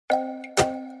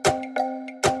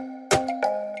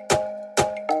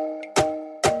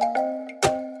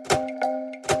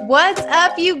What's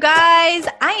up, you guys?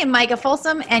 I am Micah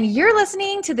Folsom, and you're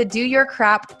listening to the Do Your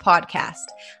Crap podcast.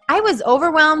 I was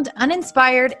overwhelmed,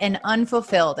 uninspired, and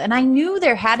unfulfilled, and I knew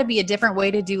there had to be a different way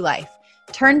to do life.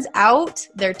 Turns out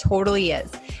there totally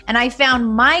is. And I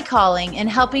found my calling in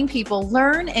helping people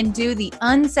learn and do the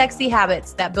unsexy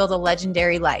habits that build a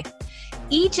legendary life.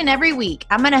 Each and every week,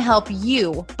 I'm going to help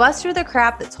you bust through the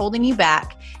crap that's holding you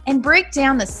back and break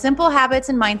down the simple habits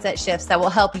and mindset shifts that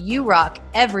will help you rock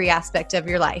every aspect of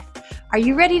your life. Are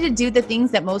you ready to do the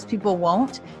things that most people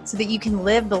won't so that you can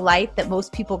live the life that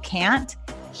most people can't?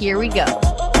 Here we go.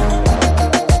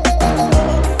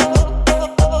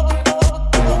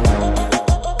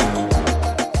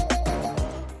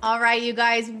 All right, you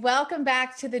guys, welcome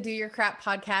back to the Do Your Crap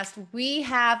podcast. We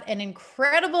have an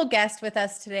incredible guest with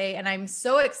us today, and I'm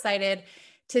so excited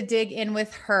to dig in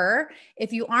with her.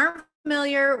 If you aren't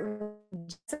familiar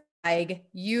with Jessica,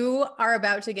 you are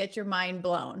about to get your mind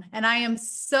blown. And I am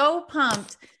so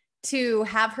pumped to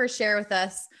have her share with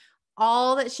us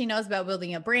all that she knows about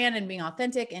building a brand and being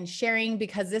authentic and sharing,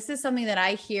 because this is something that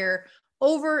I hear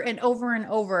over and over and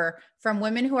over from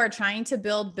women who are trying to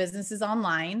build businesses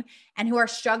online and who are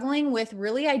struggling with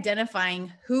really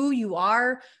identifying who you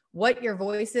are, what your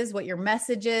voice is, what your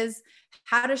message is,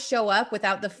 how to show up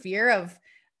without the fear of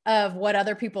what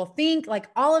other people think, like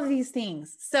all of these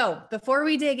things. So before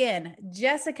we dig in,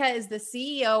 Jessica is the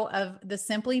CEO of the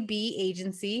Simply Be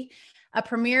Agency, a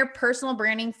premier personal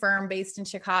branding firm based in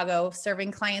Chicago,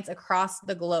 serving clients across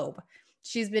the globe.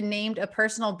 She's been named a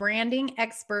personal branding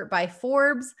expert by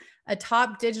Forbes, a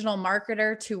top digital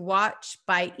marketer to watch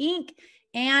by Inc.,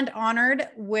 and honored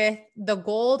with the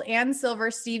Gold and Silver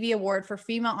Stevie Award for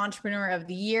Female Entrepreneur of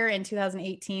the Year in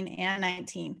 2018 and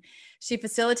 19. She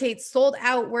facilitates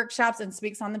sold-out workshops and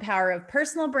speaks on the power of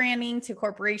personal branding to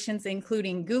corporations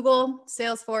including Google,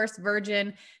 Salesforce,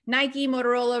 Virgin, Nike,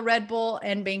 Motorola, Red Bull,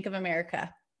 and Bank of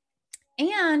America.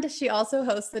 And she also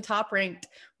hosts the top-ranked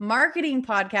marketing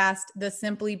podcast, the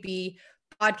Simply Be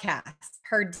podcast.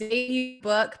 Her debut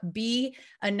book, Be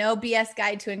a No BS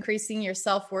Guide to Increasing Your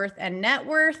Self-Worth and Net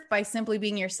Worth by Simply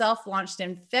Being Yourself, launched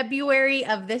in February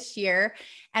of this year.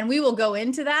 And we will go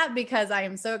into that because I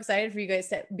am so excited for you guys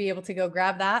to be able to go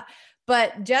grab that.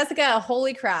 But Jessica,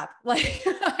 holy crap. Like,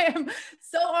 I am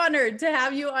so honored to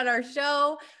have you on our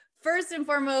show. First and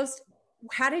foremost,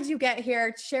 how did you get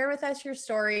here? Share with us your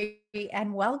story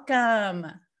and welcome.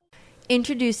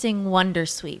 Introducing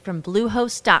Wondersuite from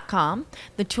Bluehost.com,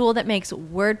 the tool that makes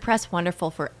WordPress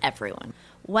wonderful for everyone.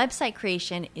 Website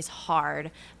creation is hard,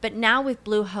 but now with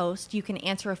Bluehost, you can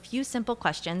answer a few simple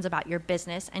questions about your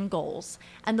business and goals,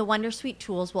 and the Wondersuite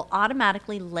tools will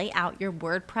automatically lay out your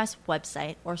WordPress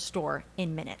website or store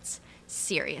in minutes.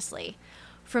 Seriously.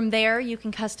 From there, you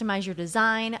can customize your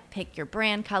design, pick your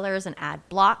brand colors, and add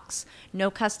blocks.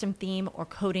 No custom theme or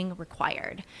coding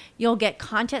required. You'll get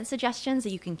content suggestions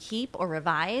that you can keep or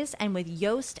revise, and with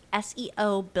Yoast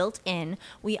SEO built in,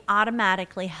 we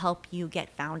automatically help you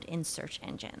get found in search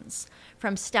engines.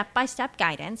 From step-by-step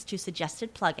guidance to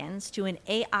suggested plugins to an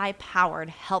AI-powered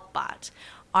help bot,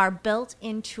 our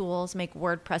built-in tools make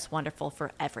WordPress wonderful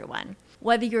for everyone.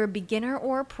 Whether you're a beginner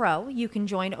or a pro, you can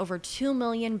join over 2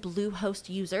 million Bluehost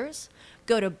users.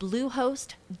 Go to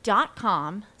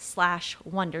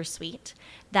bluehost.com/wondersuite.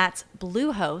 That's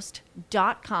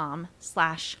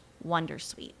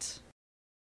bluehost.com/wondersuite.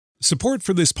 Support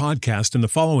for this podcast and the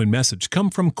following message come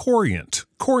from Corient.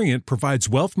 Corient provides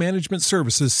wealth management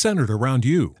services centered around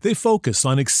you. They focus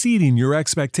on exceeding your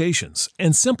expectations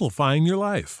and simplifying your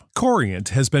life. Corient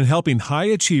has been helping high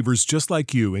achievers just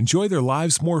like you enjoy their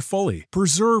lives more fully,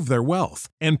 preserve their wealth,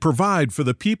 and provide for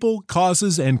the people,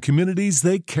 causes, and communities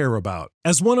they care about.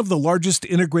 As one of the largest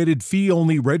integrated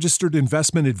fee-only registered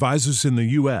investment advisors in the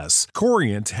U.S.,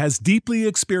 Corient has deeply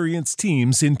experienced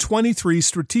teams in 23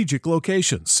 strategic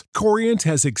locations. Corient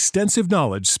has extensive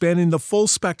knowledge spanning the full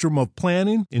spectrum of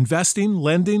planning, investing,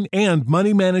 lending, and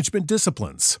money management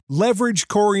disciplines. Leverage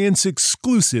Corient's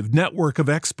exclusive network of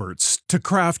experts to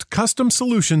craft custom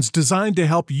solutions designed to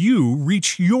help you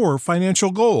reach your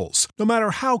financial goals, no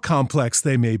matter how complex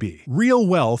they may be. Real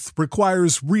wealth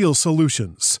requires real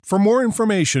solutions. For more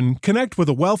information, connect with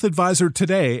a wealth advisor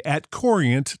today at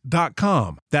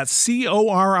Corient.com. That's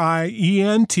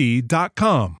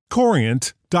Corient.com.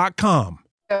 Corient.com.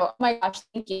 Oh my gosh,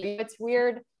 thank you. It's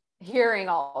weird hearing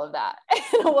all of that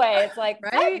in a way. It's like,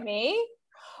 right? Me?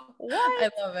 What? I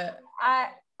love it.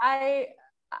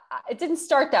 It didn't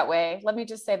start that way. Let me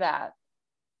just say that.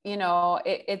 You know,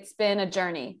 it's been a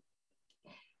journey.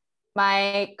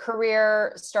 My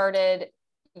career started,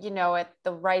 you know, at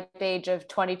the ripe age of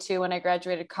 22 when I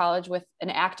graduated college with an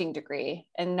acting degree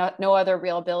and no other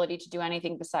real ability to do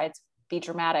anything besides be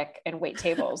dramatic and wait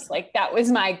tables. Like that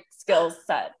was my skill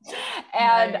set.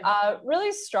 And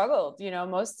really struggled, you know,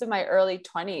 most of my early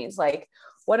 20s, like,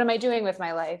 what am I doing with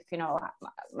my life? You know,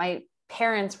 my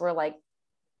parents were like,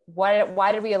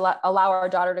 why did we allow our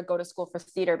daughter to go to school for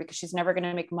theater? Because she's never going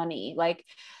to make money. Like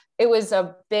it was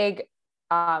a big,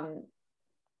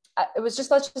 it was just,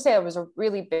 let's just say it was a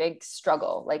really big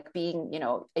struggle, like being, you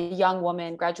know, a young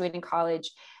woman graduating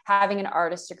college, having an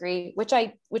artist degree, which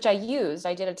I used.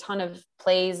 I did a ton of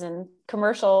plays and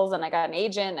commercials, and I got an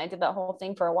agent. I did that whole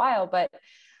thing for a while, but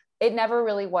it never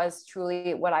really was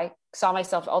truly what I saw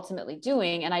myself ultimately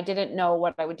doing. And I didn't know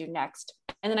what I would do next.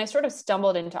 And then I sort of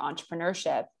stumbled into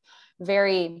entrepreneurship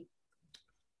very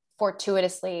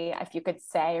fortuitously, if you could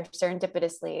say, or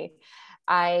serendipitously.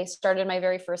 I started my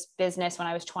very first business when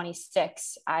I was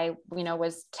 26. I, you know,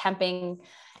 was temping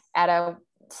at a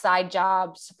side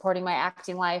job, supporting my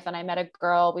acting life. And I met a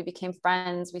girl, we became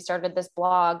friends. We started this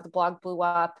blog, the blog blew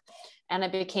up, and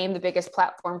it became the biggest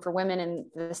platform for women in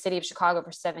the city of Chicago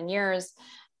for 7 years.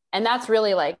 And that's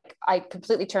really like, I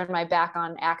completely turned my back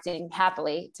on acting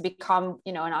happily to become,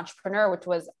 you know, an entrepreneur, which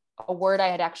was a word I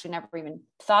had actually never even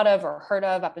thought of or heard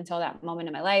of up until that moment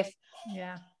in my life.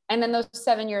 Yeah. And then those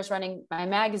 7 years running my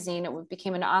magazine, it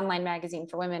became an online magazine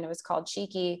for women. It was called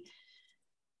Cheeky.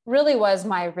 Really was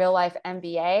my real life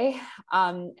MBA.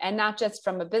 And not just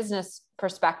from a business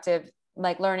perspective,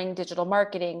 like learning digital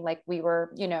marketing, like we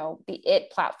were, you know, the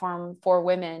IT platform for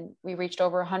women. We reached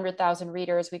over 100,000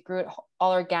 readers. We grew it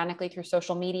all organically through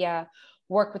social media,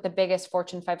 worked with the biggest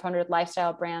Fortune 500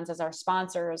 lifestyle brands as our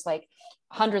sponsors, like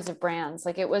hundreds of brands.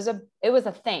 Like it was a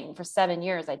thing for 7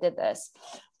 years. I did this.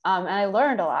 And I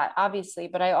learned a lot, obviously,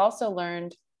 but I also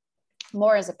learned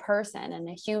more as a person and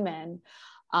a human,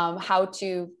 how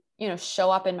to, you know, show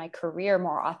up in my career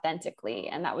more authentically.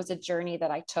 And that was a journey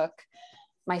that I took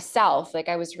myself. Like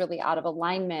I was really out of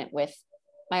alignment with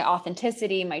my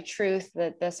authenticity, my truth,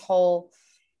 that this whole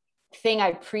thing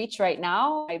I preach right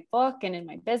now, my book and in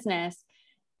my business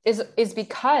is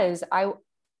because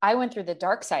I went through the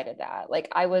dark side of that. Like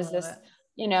I was this,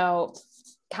 you know,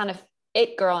 kind of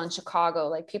it girl in Chicago.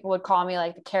 Like people would call me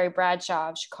like the Carrie Bradshaw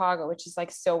of Chicago, which is like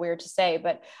so weird to say,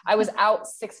 but I was out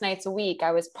 6 nights a week.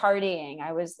 I was partying.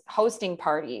 I was hosting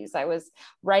parties. I was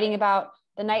writing about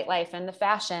the nightlife and the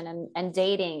fashion and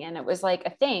dating. And it was like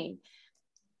a thing.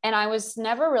 And I was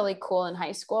never really cool in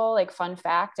high school. Like fun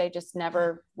fact, I just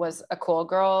never was a cool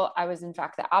girl. I was in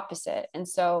fact the opposite. And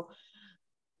so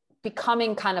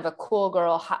becoming kind of a cool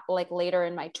girl, like later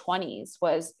in my 20s,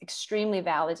 was extremely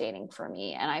validating for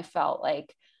me. And I felt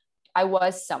like I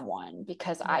was someone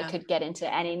because I could get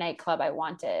into any nightclub I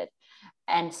wanted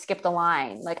and skip the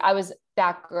line. Like I was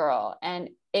that girl. And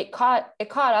it caught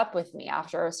up with me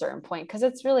after a certain point, because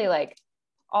it's really like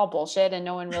all bullshit and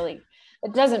no one really,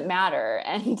 it doesn't matter.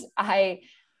 And I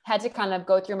had to kind of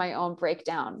go through my own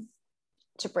breakdown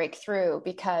to break through,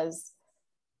 because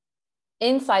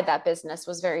inside that business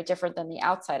was very different than the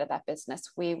outside of that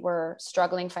business. We were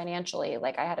struggling financially.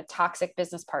 Like I had a toxic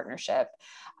business partnership.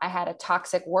 I had a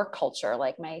toxic work culture.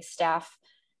 Like my staff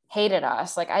hated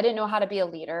us. Like I didn't know how to be a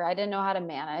leader. I didn't know how to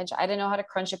manage. I didn't know how to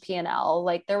crunch a P&L.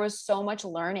 Like there was so much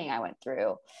learning I went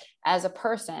through as a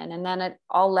person. And then it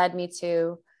all led me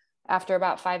to, after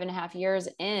about 5.5 years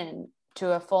in,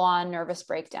 to a full-on nervous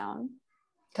breakdown,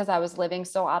 because I was living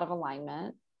so out of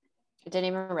alignment. I didn't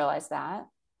even realize that.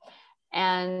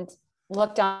 And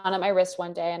looked down at my wrist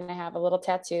one day, and I have a little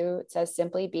tattoo. It says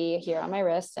 "Simply Be" here on my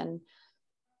wrist. And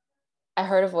I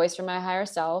heard a voice from my higher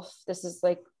self. This is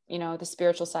like, you know, the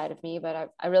spiritual side of me,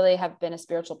 but I really have been a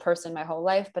spiritual person my whole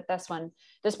life. But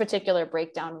this particular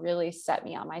breakdown really set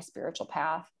me on my spiritual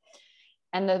path.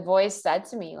 And the voice said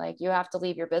to me, like, you have to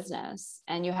leave your business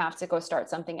and you have to go start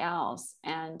something else.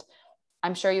 And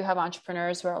I'm sure you have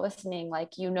entrepreneurs who are listening,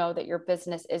 like, you know, that your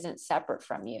business isn't separate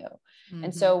from you. Mm-hmm.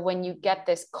 And so when you get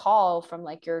this call from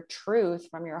like your truth,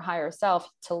 from your higher self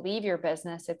to leave your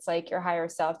business, it's like your higher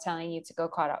self telling you to go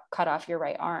cut off your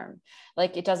right arm.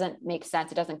 Like it doesn't make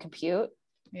sense. It doesn't compute.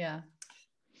 Yeah.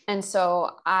 And so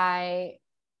I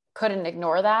couldn't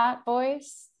ignore that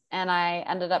voice. And I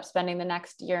ended up spending the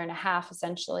next 1.5 years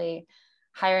essentially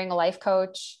hiring a life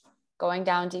coach, going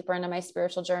down deeper into my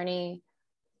spiritual journey,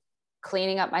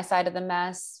 cleaning up my side of the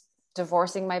mess,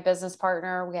 divorcing my business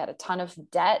partner. We had a ton of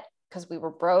debt because we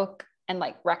were broke, and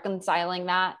like reconciling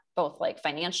that both like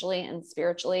financially and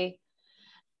spiritually.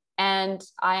 And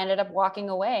I ended up walking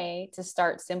away to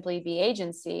start Simply Be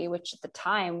Agency, which at the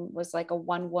time was like a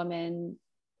 1-woman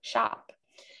shop.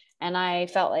 And I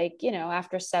felt like, you know,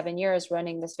 after 7 years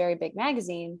running this very big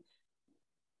magazine,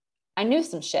 I knew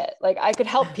some shit. Like I could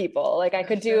help people. Like I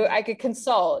could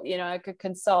consult.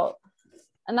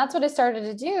 And that's what I started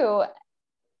to do.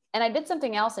 And I did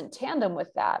something else in tandem with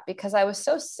that, because I was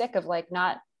so sick of like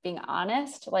not being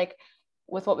honest, like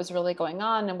with what was really going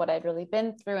on and what I'd really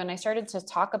been through. And I started to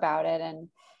talk about it. And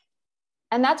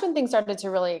that's when things started to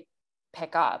really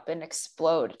pick up and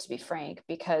explode, to be frank,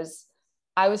 because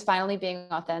I was finally being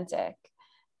authentic.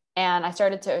 And I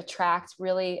started to attract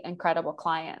really incredible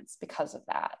clients because of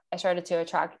that. I started to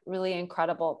attract really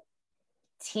incredible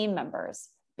team members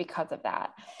because of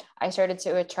that. I started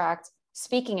to attract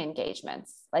speaking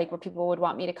engagements, like where people would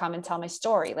want me to come and tell my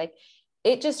story. Like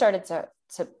it just started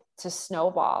to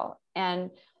snowball. And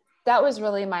that was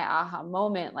really my aha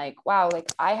moment. Like, wow,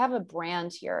 like I have a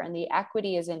brand here, and the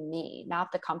equity is in me,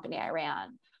 not the company I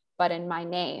ran, but in my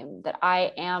name, that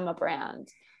I am a brand.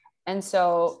 And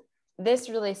so this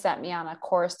really set me on a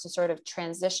course to sort of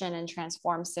transition and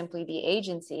transform Simply Be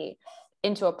agency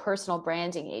into a personal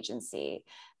branding agency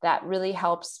that really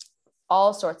helps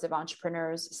all sorts of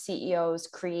entrepreneurs, CEOs,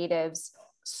 creatives,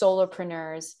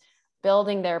 solopreneurs,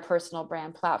 building their personal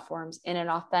brand platforms in an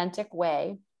authentic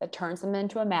way that turns them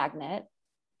into a magnet,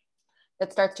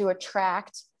 that starts to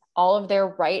attract all of their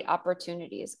right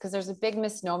opportunities. Because there's a big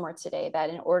misnomer today that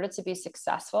in order to be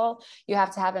successful, you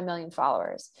have to have 1 million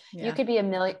followers. Yeah.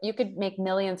 You could make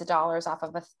millions of dollars off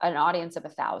of an audience of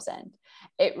 1,000.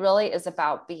 It really is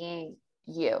about being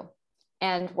you.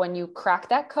 And when you crack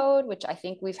that code, which I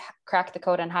think we've cracked the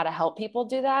code on how to help people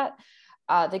do that,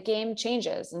 the game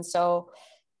changes. And so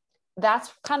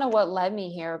that's kind of what led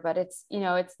me here. But it's,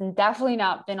 it's definitely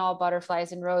not been all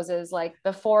butterflies and roses, like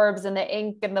the Forbes and the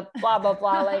Inc. and the blah, blah,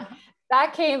 blah. Like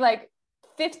that came like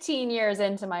 15 years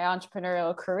into my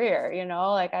entrepreneurial career,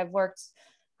 like I've worked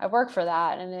for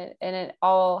that, and it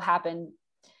all happened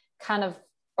kind of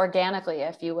organically,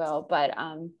 if you will. But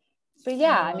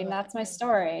yeah, I mean, that's my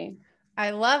story.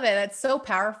 I love it. That's so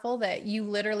powerful that you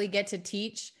literally get to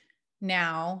teach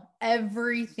now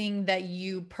everything that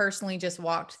you personally just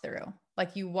walked through.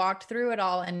 Like you walked through it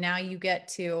all, and now you get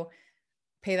to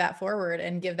pay that forward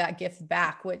and give that gift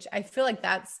back, which I feel like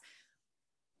that's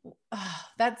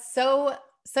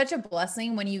such a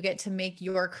blessing when you get to make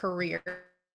your career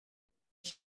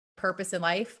purpose in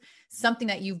life something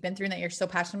that you've been through and that you're so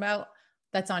passionate about,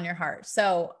 that's on your heart.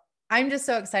 So I'm just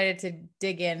so excited to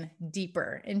dig in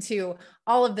deeper into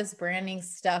all of this branding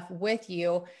stuff with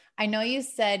you. I know you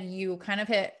said you kind of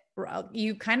hit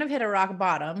a rock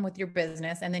bottom with your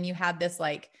business, and then you had this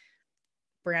like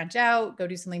branch out, go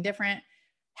do something different.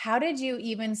 How did you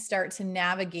even start to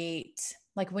navigate,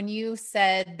 like when you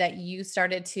said that you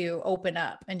started to open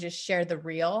up and just share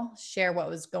what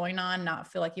was going on, not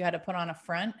feel like you had to put on a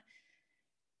front?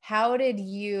 How did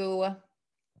you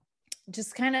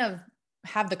just kind of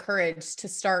have the courage to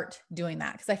start doing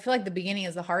that? Because I feel like the beginning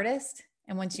is the hardest.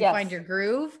 And once you find your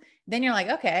groove, then you're like,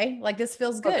 okay, like this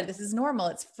feels good. Okay. This is normal.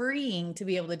 It's freeing to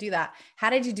be able to do that. How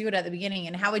did you do it at the beginning?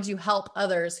 And how would you help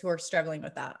others who are struggling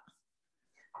with that?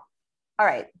 All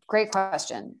right. Great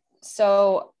question.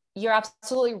 So you're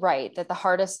absolutely right that the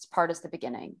hardest part is the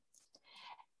beginning.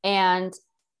 And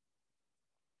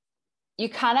you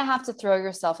kind of have to throw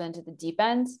yourself into the deep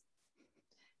end.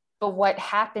 But what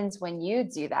happens when you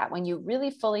do that, when you really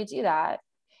fully do that,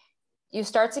 you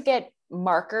start to get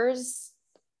markers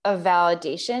of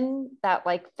validation that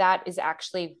like that is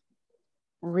actually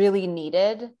really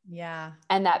needed. Yeah.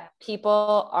 And that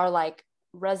people are like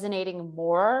resonating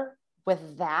more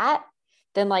with that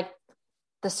than like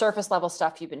the surface level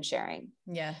stuff you've been sharing.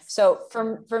 Yes. So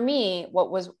for me, what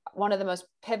was one of the most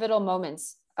pivotal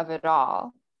moments of it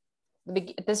all,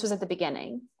 this was at the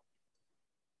beginning.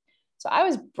 So I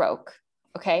was broke.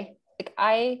 Okay. Like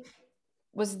I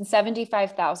was in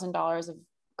 $75,000 of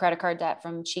credit card debt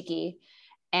from Cheeky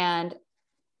and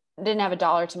didn't have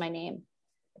 $1 to my name.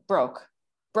 Broke.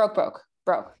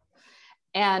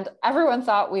 And everyone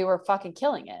thought we were fucking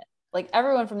killing it. Like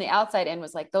everyone from the outside in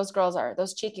was like, those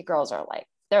Cheeky girls are like,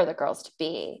 they're the girls to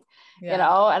be, And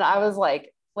I was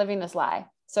like living this lie.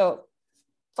 So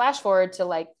flash forward to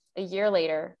like a year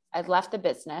later, I'd left the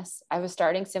business. I was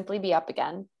starting Simply Be up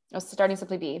again. I was starting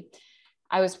Simply Be.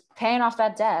 I was paying off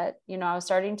that debt. I was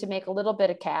starting to make a little bit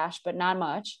of cash, but not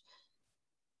much.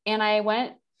 And I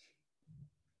went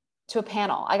to a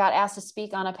panel. I got asked to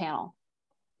speak on a panel.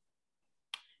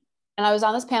 And I was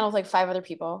on this panel with like 5 other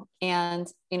people. And,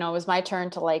 it was my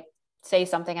turn to like say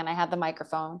something, and I had the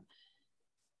microphone.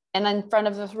 And in front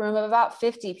of this room of about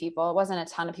 50 people, it wasn't a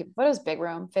ton of people, but it was a big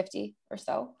room, 50 or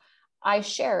so. I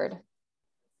shared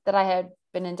that I had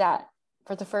been in debt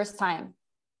for the first time.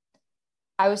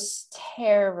 I was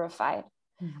terrified.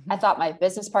 I thought my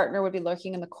business partner would be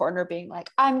lurking in the corner being like,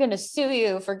 I'm going to sue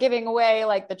you for giving away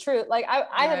like the truth. Like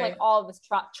I had like all this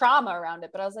trauma around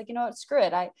it, but I was like, you know what, screw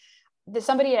it.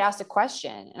 Somebody had asked a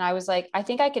question and I was like, I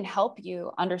think I can help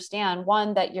you understand,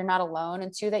 one, that you're not alone,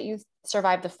 and two, that you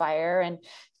survived the fire, and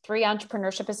three,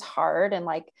 entrepreneurship is hard. And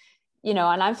like, you know,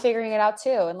 and I'm figuring it out too.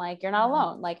 And like, you're not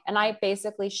alone. Like, and I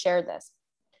basically shared this.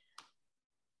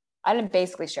 I didn't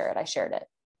basically share it. I shared it.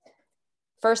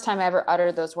 First time I ever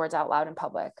uttered those words out loud in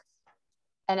public.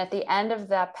 And at the end of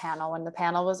that panel, when the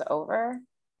panel was over,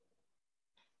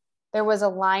 there was a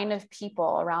line of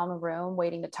people around the room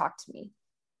waiting to talk to me.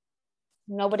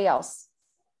 Nobody else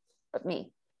but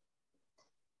me.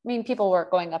 I mean, people were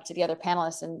going up to the other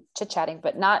panelists and chit-chatting,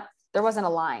 but there wasn't a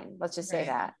line. Let's just say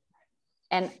that.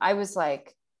 And I was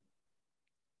like,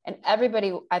 and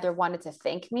everybody either wanted to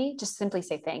thank me, just simply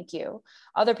say thank you.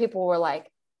 Other people were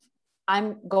like,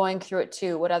 I'm going through it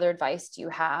too. What other advice do you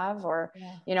have? Or,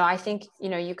 you know, I think, you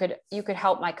know, you could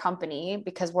help my company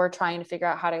because we're trying to figure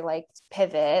out how to like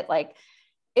pivot. Like,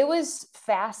 it was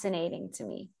fascinating to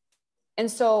me. And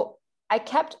so I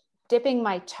kept dipping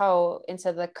my toe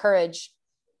into the courage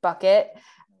bucket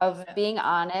of being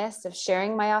honest, of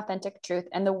sharing my authentic truth.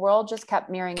 And the world just kept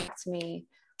mirroring it to me.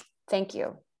 Thank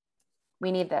you.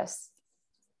 We need this.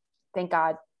 Thank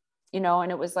God, you know?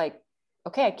 And it was like,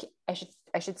 okay,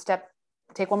 I should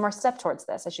take one more step towards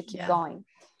this. I should keep going.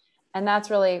 And that's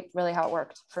really, really how it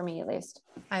worked for me, at least.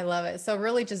 I love it. So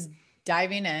really just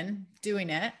diving in, doing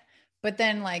it, but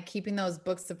then like keeping those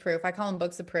books of proof. I call them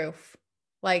books of proof.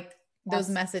 Like those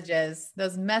messages,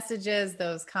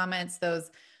 those comments, those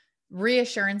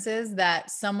reassurances that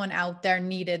someone out there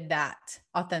needed that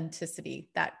authenticity,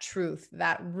 that truth,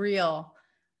 that real.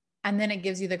 And then it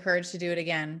gives you the courage to do it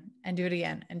again and do it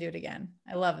again and do it again.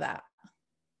 I love that.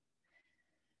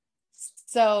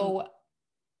 So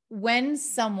when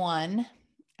someone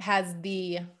has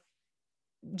the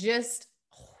just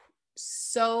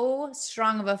so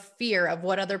strong of a fear of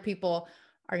what other people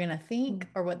are going to think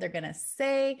or what they're going to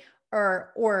say,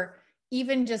 or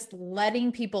even just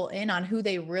letting people in on who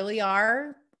they really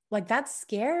are, like that's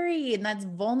scary and that's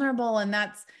vulnerable. And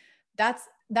that's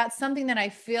something that I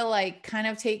feel like kind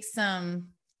of takes some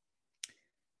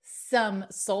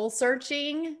soul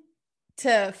searching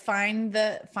to find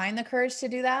the courage to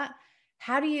do that.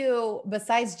 How do you,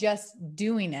 besides just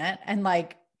doing it and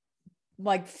like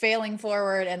failing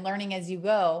forward and learning as you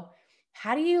go,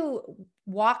 how do you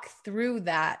walk through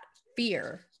that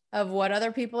fear of what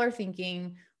other people are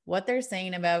thinking, what they're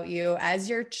saying about you as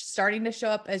you're starting to show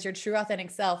up as your true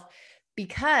authentic self?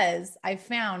 Because I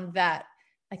found that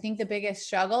I think the biggest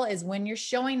struggle is when you're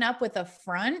showing up with a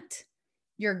front,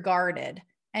 you're guarded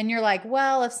and you're like,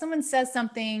 well, if someone says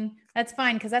something, that's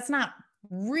fine. Cause that's not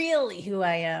really who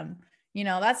I am. You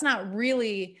know, that's not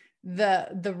really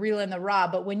the real and the raw.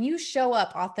 But when you show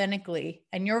up authentically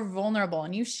and you're vulnerable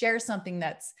and you share something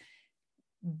that's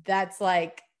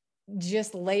like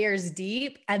just layers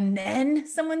deep, and then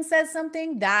someone says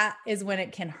something, that is when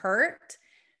it can hurt.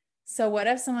 So what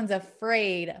if someone's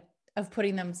afraid of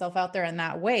putting themselves out there in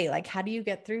that way? Like, how do you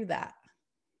get through that?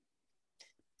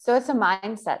 So it's a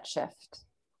mindset shift.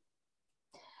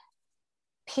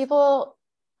 People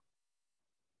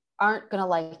aren't going to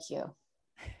like you.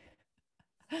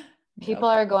 People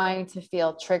are going to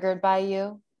feel triggered by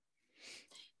you.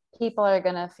 People are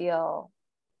going to feel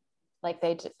like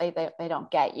they don't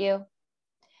get you.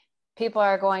 People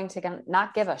are going to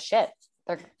not give a shit.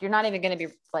 You're not even going to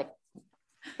be like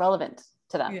relevant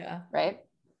to them. Yeah. Right.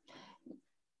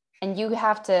 And you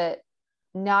have to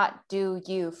not do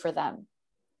you for them.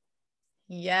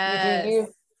 Yes. You do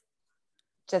you.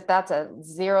 That's a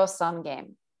zero-sum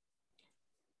game.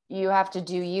 You have to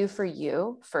do you for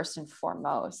you first and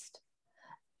foremost.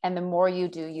 And the more you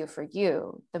do you for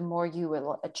you, the more you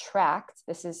will attract.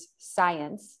 This is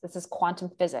science. This is quantum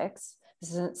physics.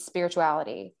 This isn't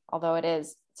spirituality, although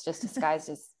it's just disguised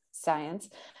as science,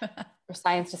 or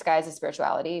science disguised as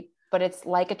spirituality, but it's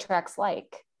like attracts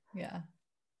like. Yeah.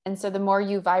 And so the more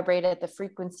you vibrate at the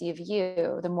frequency of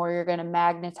you, the more you're going to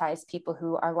magnetize people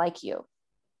who are like you,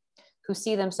 who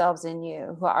see themselves in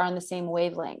you, who are on the same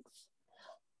wavelength.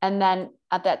 And then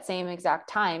at that same exact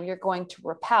time, you're going to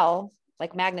repel,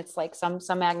 like magnets, like some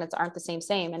magnets aren't the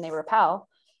same and they repel.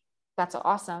 That's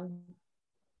awesome.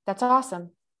 That's awesome.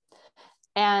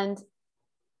 And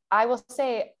I will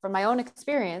say from my own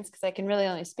experience, because I can really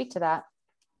only speak to that,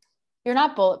 you're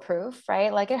not bulletproof,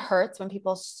 right? Like it hurts when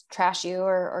people trash you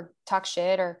or talk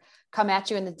shit or come at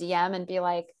you in the DM and be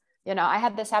like, you know, I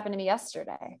had this happen to me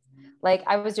yesterday. Like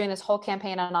I was doing this whole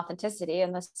campaign on authenticity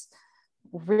and this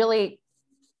really,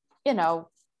 you know,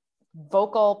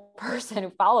 vocal person who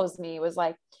follows me was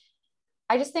like,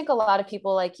 I just think a lot of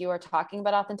people like you are talking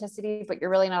about authenticity, but you're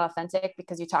really not authentic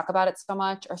because you talk about it so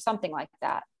much, or something like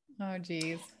that. Oh,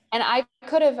 geez. And I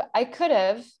could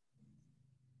have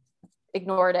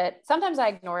ignored it. Sometimes I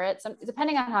ignore it.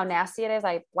 Depending on how nasty it is,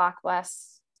 I block,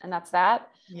 bless, and that's that.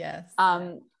 Yes.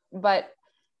 But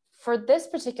for this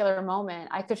particular moment,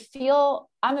 I could feel,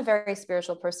 I'm a very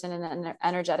spiritual person and an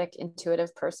energetic,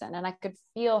 intuitive person, and I could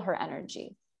feel her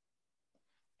energy.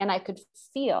 And I could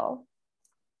feel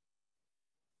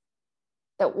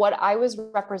that what I was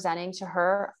representing to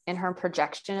her in her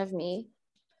projection of me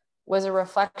was a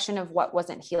reflection of what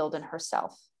wasn't healed in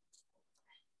herself.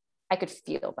 I could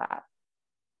feel that.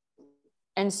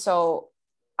 And so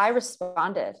I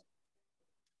responded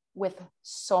with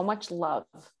so much love,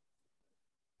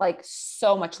 like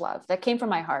so much love that came from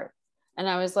my heart. And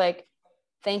I was like,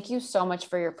 thank you so much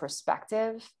for your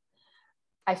perspective.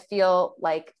 I feel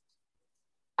like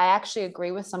I actually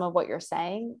agree with some of what you're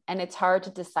saying, and it's hard to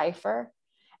decipher.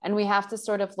 And we have to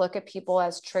sort of look at people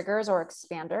as triggers or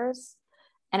expanders.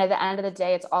 And at the end of the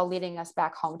day, it's all leading us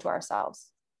back home to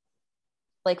ourselves.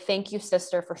 Like, thank you,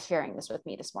 sister, for sharing this with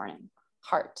me this morning.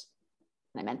 Heart.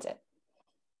 And I meant it.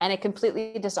 And it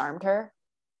completely disarmed her.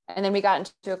 And then we got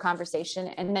into a conversation,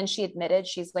 and then she admitted,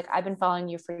 she's like, I've been following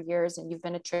you for years and you've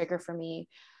been a trigger for me.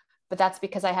 But that's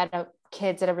because I had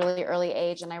kids at a really early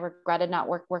age, and I regretted not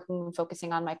working and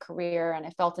focusing on my career. And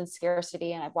I felt in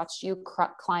scarcity, and I've watched you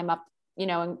climb up, you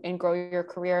know, and grow your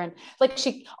career. And like,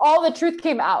 all the truth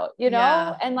came out, you know?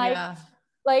 Yeah, and like, yeah.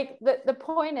 like the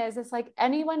point is, it's like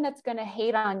anyone that's going to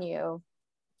hate on you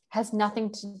has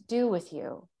nothing to do with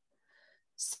you.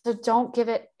 So don't give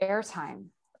it airtime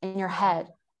in your head.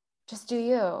 Just do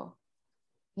you,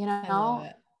 you know? I love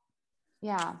it.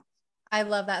 Yeah. I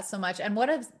love that so much. And what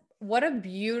a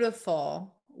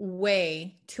beautiful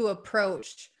way to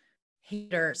approach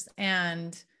haters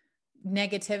and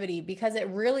negativity, because it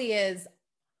really is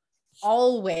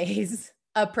always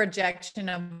a projection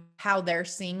of how they're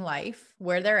seeing life,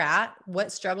 where they're at,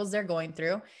 what struggles they're going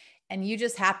through. And you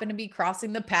just happen to be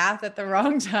crossing the path at the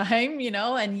wrong time, you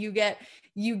know, and you get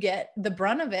the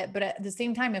brunt of it. But at the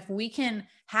same time, if we can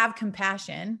have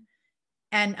compassion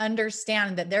and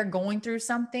understand that they're going through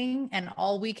something, and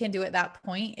all we can do at that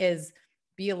point is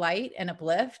be a light and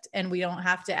uplift, and we don't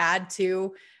have to add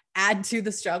to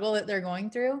the struggle that they're going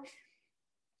through.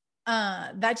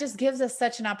 That just gives us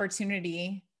such an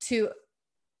opportunity to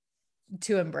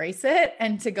embrace it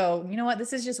and to go, you know what,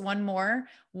 this is just one more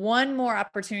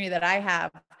opportunity that I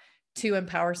have to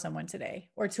empower someone today,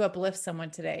 or to uplift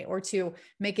someone today, or to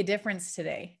make a difference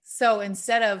today. So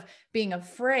instead of being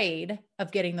afraid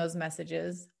of getting those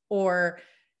messages, or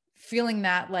feeling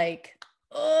that like,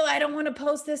 oh, I don't want to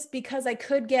post this because I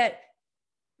could get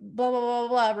blah, blah, blah,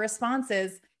 blah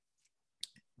responses,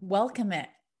 welcome it.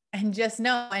 And just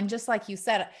know, and just like you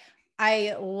said,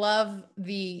 I love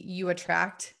the you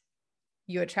attract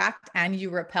and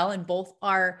you repel, and both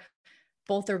are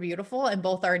beautiful, and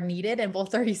both are needed, and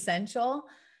both are essential.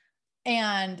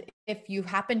 And if you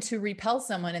happen to repel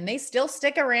someone and they still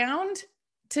stick around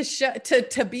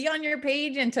to be on your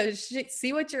page and to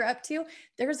see what you're up to,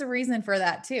 there's a reason for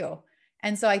that too.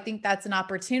 And so I think that's an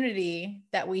opportunity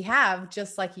that we have,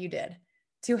 just like you did,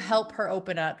 to help her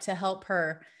open up, to help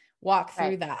her walk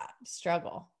through that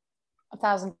struggle.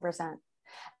 1,000%.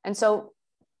 And so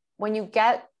when you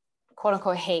get quote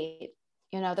unquote hate,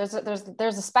 you know, there's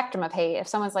a spectrum of hate. If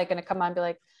someone's like going to come on and be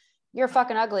like, you're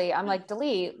fucking ugly, I'm like,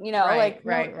 delete, you know, right.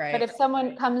 But if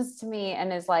someone comes to me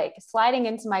and is like sliding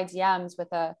into my DMs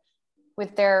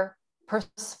with their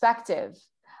perspective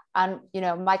on, you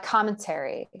know, my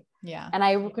commentary, and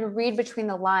I can read between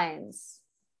the lines,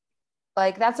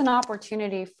 like, that's an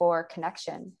opportunity for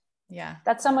connection. Yeah.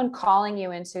 That's someone calling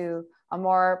you into a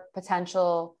more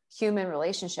potential human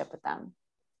relationship with them.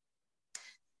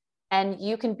 And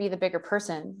you can be the bigger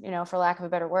person, you know, for lack of a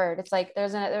better word. It's like,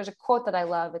 there's a quote that I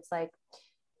love. It's like,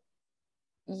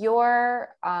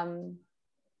 your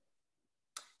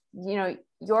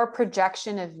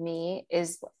projection of me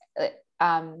is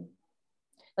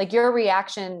like, your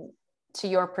reaction to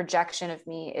your projection of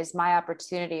me is my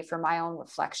opportunity for my own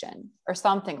reflection, or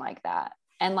something like that.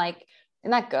 And like,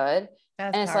 isn't that good?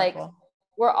 That's and it's powerful. like,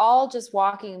 we're all just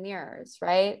walking mirrors,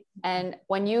 right? And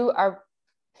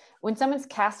when someone's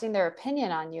casting their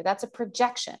opinion on you, that's a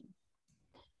projection.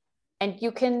 And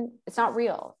it's not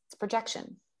real, it's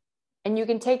projection. And you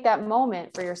can take that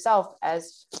moment for yourself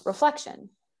as reflection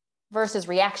versus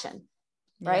reaction,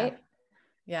 right?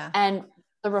 Yeah. And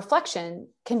the reflection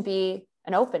can be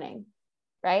an opening,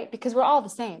 right? Because we're all the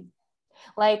same.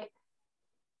 Like,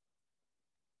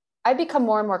 I become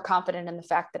more and more confident in the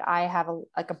fact that I have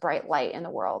a bright light in the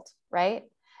world. Right.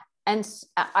 And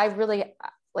I really,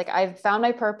 like, I've found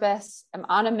my purpose. I'm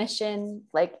on a mission.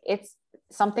 Like,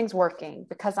 something's working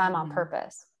because I'm on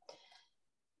purpose.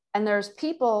 And there's the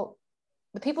people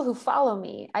who follow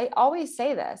me. I always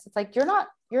say this. It's like, you're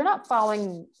not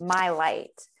following my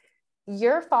light.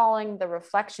 You're following the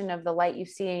reflection of the light you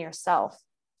see in yourself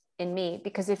in me.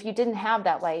 Because if you didn't have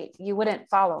that light, you wouldn't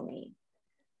follow me.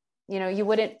 You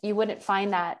wouldn't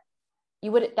find that,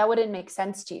 that wouldn't make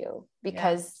sense to you,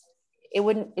 because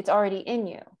it's already in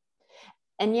you.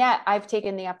 And yet I've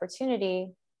taken the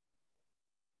opportunity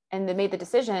and they made the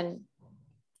decision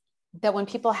that when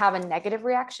people have a negative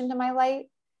reaction to my light,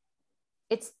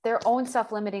 it's their own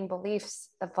self-limiting beliefs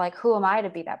of like, who am I to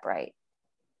be that bright?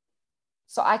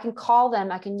 So I can call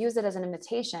them, I can use it as an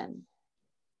invitation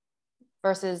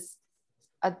versus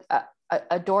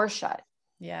a door shut.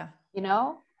 Yeah.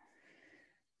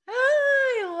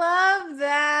 I love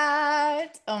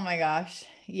that. Oh my gosh.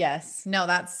 Yes. No,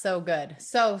 that's so good.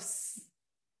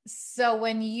 So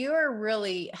when you're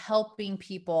really helping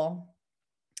people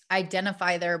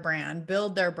identify their brand,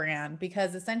 build their brand,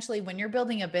 because essentially when you're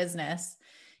building a business,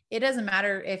 it doesn't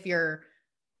matter if you're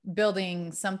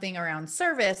building something around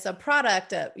service, a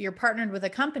product, you're partnered with a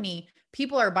company,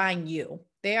 people are buying you.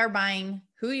 They are buying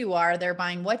who you are. They're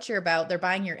buying what you're about. They're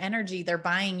buying your energy. They're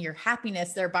buying your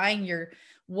happiness. They're buying your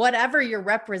whatever you're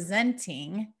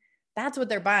representing. That's what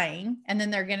they're buying. And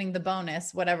then they're getting the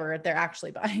bonus, whatever they're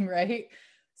actually buying, right?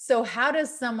 So how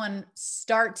does someone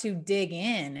start to dig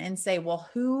in and say, well,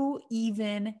 who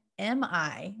even am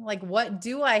I? Like, what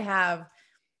do I have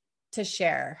to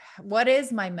share? What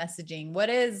is my messaging?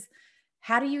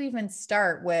 How do you even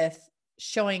start with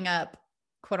showing up,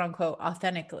 quote unquote,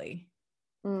 authentically?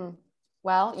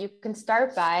 Well, you can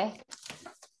start by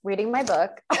reading my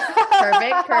book.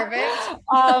 Perfect.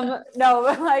 No,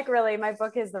 like, really, my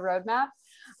book is The Roadmap.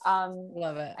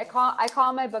 Love it. I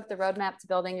call my book The Roadmap to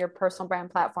Building Your Personal Brand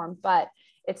Platform, but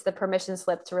it's the permission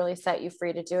slip to really set you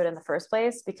free to do it in the first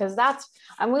place, because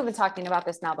we've been talking about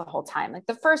this now the whole time. Like,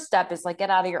 the first step is like, get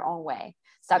out of your own way.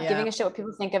 Stop giving a shit what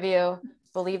people think of you.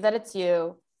 Believe that it's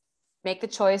you. Make the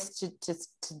choice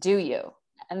to do you.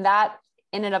 And that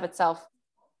in and of itself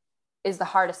is the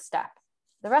hardest step.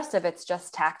 The rest of it's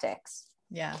just tactics.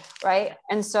 Yeah. Right.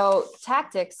 And so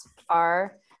tactics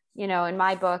are, in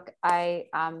my book, I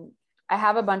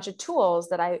have a bunch of tools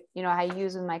that I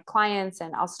use with my clients,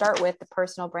 and I'll start with the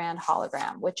personal brand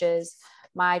hologram, which is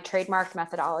my trademarked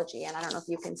methodology. And I don't know if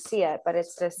you can see it, but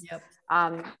it's this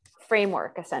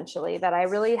framework essentially that I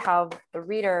really have the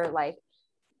reader, like,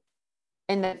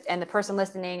 and the person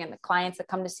listening and the clients that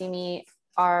come to see me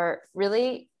are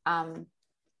really,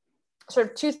 sort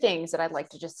of two things that I'd like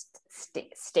to just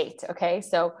state. Okay.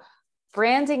 So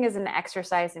branding is an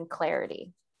exercise in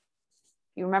clarity.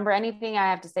 You remember anything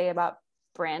I have to say about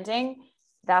branding?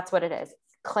 That's what it is.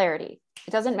 Clarity.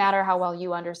 It doesn't matter how well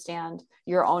you understand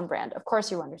your own brand. Of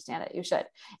course you understand it. You should.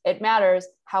 It matters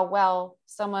how well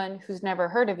someone who's never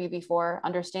heard of you before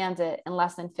understands it in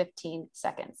less than 15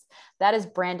 seconds. That is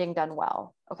branding done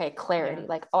well. Okay. Clarity.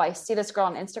 Like, oh, I see this girl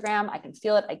on Instagram. I can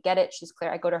feel it. I get it. She's clear.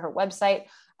 I go to her website.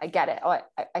 I get it. Oh,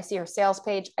 I see her sales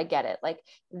page. I get it. Like,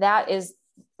 that's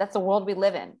the world we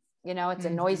live in. It's a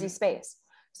noisy space.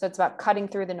 So it's about cutting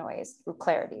through the noise through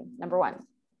clarity, number one.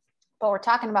 But we're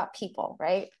talking about people,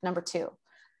 right? Number two,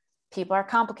 people are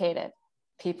complicated.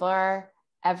 People are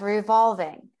ever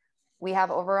evolving. We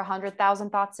have over 100,000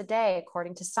 thoughts a day,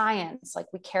 according to science. Like,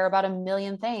 we care about a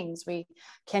million things. We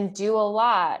can do a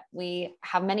lot. We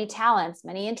have many talents,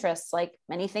 many interests, like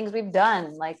many things we've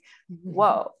done. Like,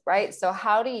 whoa, right? So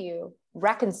how do you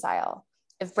reconcile?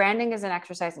 If branding is an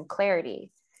exercise in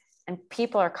clarity and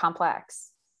people are complex,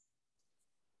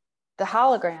 the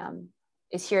hologram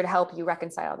is here to help you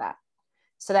reconcile that.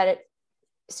 So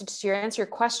to answer your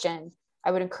question,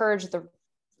 I would encourage the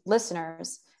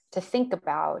listeners to think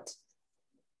about,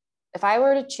 if I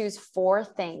were to choose 4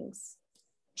 things,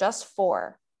 just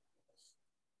 4,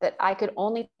 that I could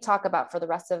only talk about for the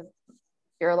rest of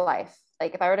your life.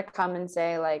 Like, if I were to come and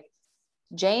say, like,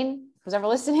 Jane, who's ever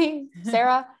listening,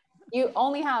 Sarah, you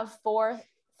only have 4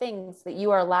 things that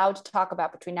you are allowed to talk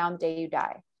about between now and the day you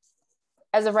die.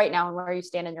 As of right now, and where you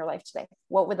stand in your life today,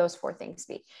 what would those 4 things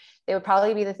be? They would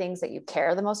probably be the things that you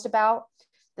care the most about,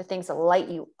 the things that light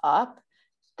you up,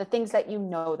 the things that you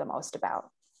know the most about,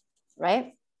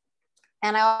 right?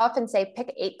 And I often say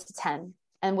pick 8 to 10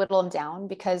 and whittle them down,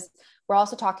 because we're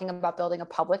also talking about building a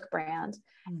public brand.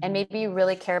 And maybe you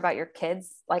really care about your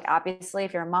kids. Like, obviously,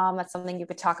 if you're a mom, that's something you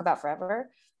could talk about forever.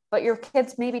 but your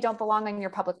kids maybe don't belong on your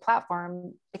public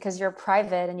platform because you're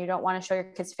private and you don't want to show your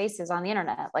kids' faces on the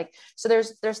internet. Like, so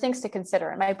there's things to consider.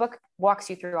 And my book walks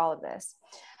you through all of this.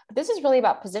 But this is really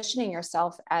about positioning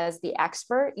yourself as the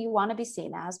expert you want to be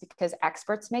seen as, because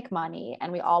experts make money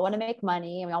and we all want to make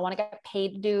money and we all want to get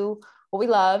paid to do what we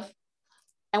love.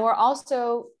 And we're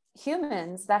also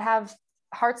humans that have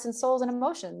hearts and souls and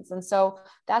emotions. And so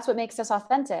that's what makes us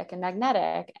authentic and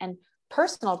magnetic, and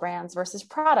personal brands versus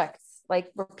products.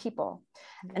 Like, we're people.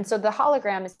 And so the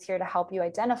hologram is here to help you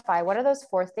identify what are those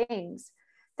 4 things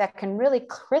that can really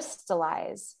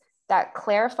crystallize that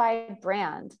clarified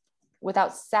brand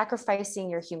without sacrificing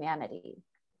your humanity.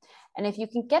 And if you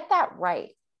can get that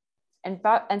right and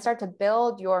start to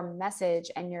build your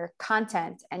message and your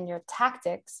content and your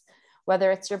tactics,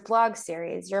 whether it's your blog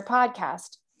series, your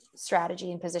podcast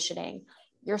strategy and positioning,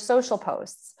 your social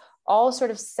posts, all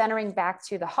sort of centering back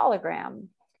to the hologram,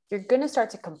 you're going to start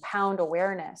to compound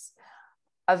awareness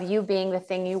of you being the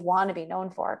thing you want to be known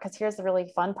for. Because here's the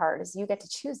really fun part is you get to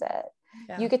choose it.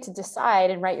 Yeah. You get to decide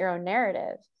and write your own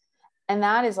narrative. And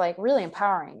that is like really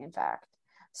empowering, in fact.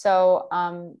 So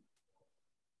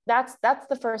that's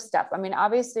the first step. I mean,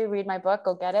 obviously read my book,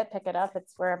 go get it, pick it up.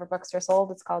 It's wherever books are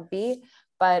sold. It's called Be.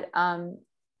 But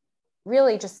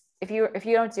really just, if you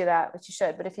don't do that, which you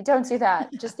should, but if you don't do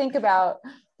that, just think about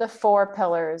the 4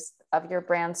 pillars of your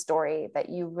brand story that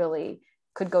you really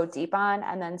could go deep on,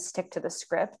 and then stick to the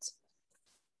script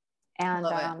and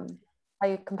how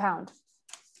you compound.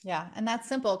 Yeah. And that's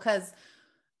simple, because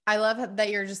I love that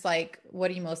you're just like,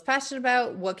 what are you most passionate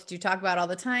about? What could you talk about all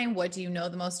the time? What do you know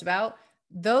the most about?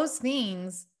 Those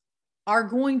things are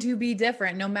going to be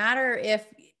different, no matter if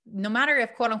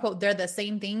quote unquote, they're the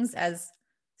same things as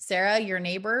Sarah, your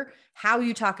neighbor. How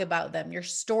you talk about them, your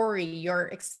story, your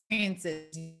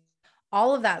experiences,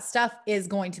 all of that stuff is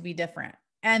going to be different.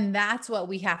 And that's what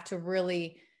we have to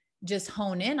really just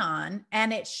hone in on.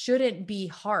 And it shouldn't be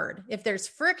hard. If there's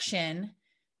friction,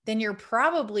 then you're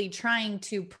probably trying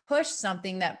to push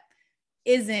something that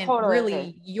isn't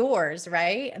really yours,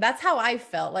 right? That's how I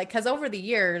felt like, because over the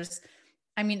years,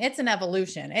 I mean, it's an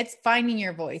evolution. It's finding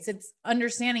your voice. It's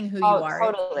understanding who you are.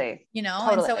 Totally. You know,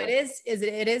 and so it is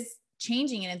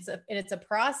changing, and it's a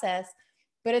process,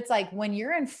 but it's like when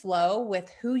you're in flow with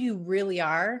who you really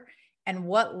are and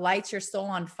what lights your soul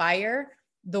on fire,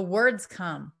 the words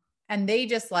come, and they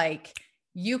just like,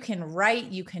 you can write,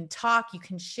 you can talk, you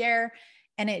can share,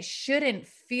 and it shouldn't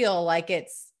feel like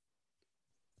it's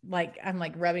like, I'm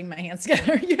like rubbing my hands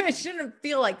together. It shouldn't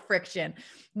feel like friction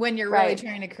when you're really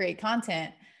trying to create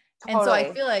content. Totally. And so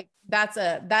I feel like that's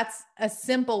a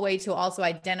simple way to also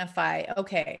identify,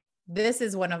 okay, this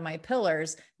is one of my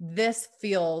pillars. This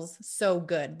feels so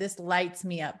good. This lights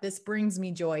me up. This brings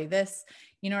me joy. This,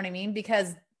 you know what I mean?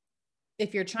 Because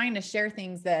if you're trying to share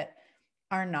things that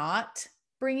are not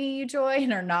bringing you joy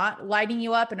and are not lighting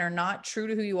you up and are not true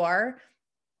to who you are,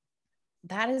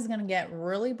 that is going to get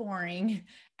really boring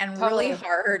and really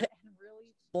hard and really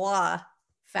blah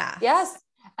fast. Yes.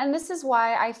 And this is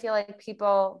why I feel like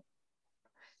people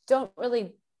don't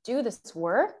really do this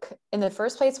work in the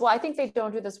first place. Well, I think they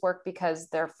don't do this work because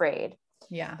they're afraid.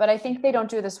 Yeah. But I think they don't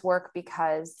do this work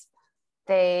because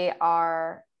they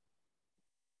have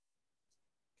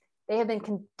been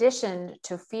conditioned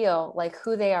to feel like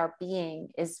who they are being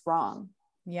is wrong.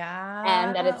 Yeah.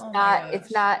 And that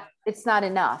it's not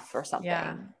enough or something.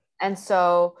 Yeah. And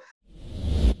so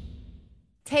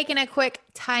taking a quick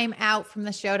time out from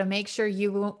the show to make sure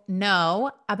you know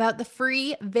about the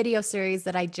free video series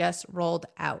that I just rolled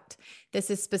out. This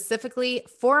is specifically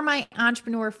for my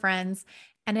entrepreneur friends,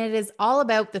 and it is all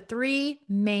about the 3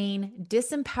 main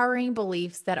disempowering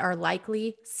beliefs that are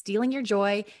likely stealing your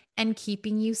joy and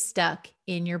keeping you stuck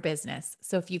in your business.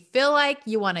 So if you feel like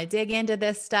you want to dig into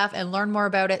this stuff and learn more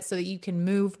about it so that you can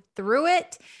move through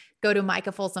it, go to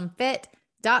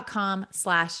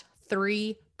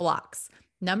micahfolsomfit.com/3blocks.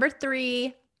 Number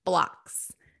 3,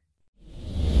 blocks.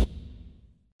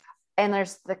 And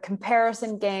there's the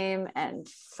comparison game and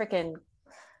freaking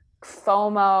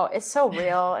FOMO. It's so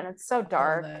real and it's so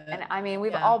dark. And I mean,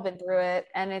 we've all been through it.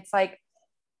 And it's like,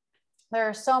 there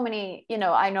are so many,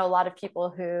 I know a lot of people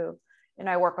who,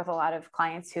 I work with a lot of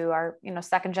clients who are,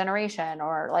 second generation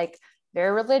or like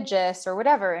very religious or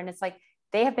whatever. And it's like,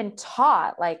 they have been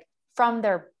taught like from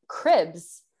their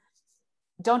cribs,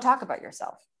 don't talk about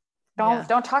yourself.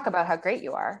 Don't talk about how great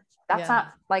you are. That's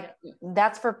not like,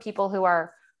 that's for people who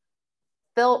are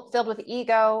filled with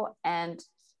ego and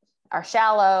are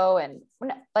shallow. And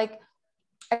like,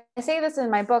 I say this in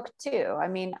my book too. I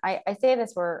mean, I say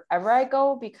this wherever I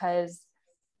go because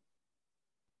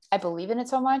I believe in it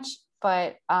so much,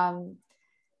 but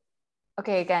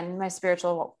okay, again, my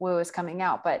spiritual woo is coming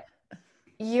out, but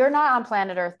you're not on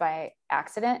planet Earth by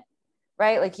accident,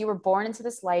 right? Like you were born into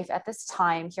this life at this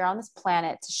time here on this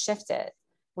planet to shift it.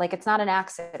 Like it's not an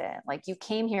accident. Like you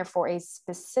came here for a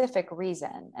specific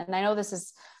reason. And I know this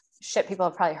is shit people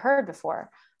have probably heard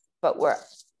before, but where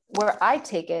I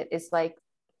take it is like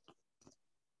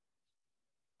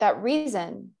that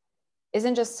reason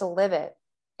isn't just to live it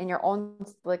in your own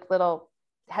like little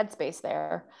headspace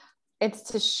there.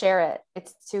 It's to share it.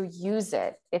 It's to use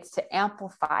it. It's to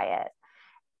amplify it.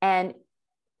 And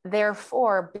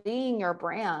therefore being your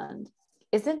brand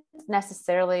isn't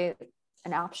necessarily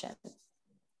an option.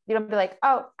 You don't be like,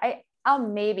 oh, I'll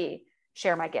maybe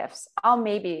share my gifts. I'll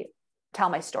maybe tell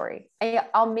my story.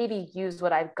 I'll maybe use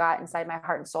what I've got inside my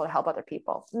heart and soul to help other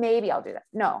people. Maybe I'll do that.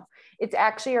 No, it's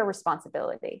actually your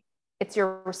responsibility. It's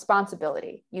your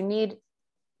responsibility. You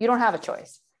don't have a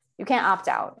choice. You can't opt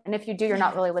out. And if you do, you're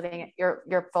not really living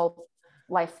your full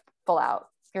life full out.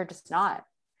 You're just not.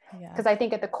 Because I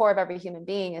think at the core of every human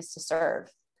being is to serve.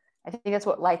 I think that's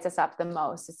what lights us up the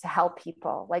most, is to help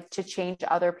people, like to change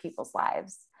other people's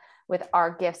lives with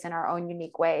our gifts in our own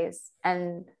unique ways.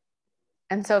 And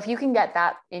so if you can get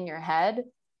that in your head,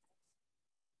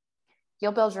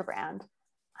 you'll build your brand.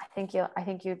 I think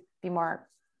you'd be more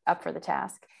up for the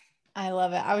task. I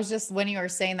love it. I was just, when you were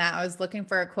saying that, I was looking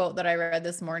for a quote that I read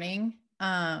this morning.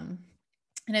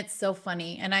 And it's so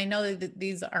funny. And I know that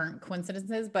these aren't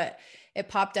coincidences, but it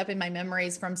popped up in my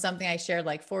memories from something I shared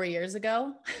like 4 years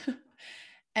ago.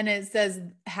 And it says,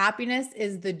 happiness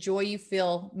is the joy you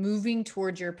feel moving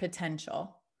towards your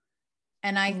potential.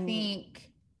 And I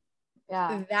think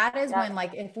that is when,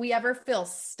 like, if we ever feel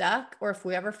stuck, or if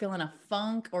we ever feel in a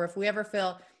funk, or if we ever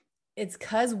feel, it's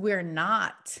because we're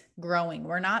not growing.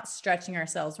 We're not stretching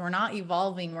ourselves. We're not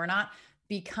evolving. We're not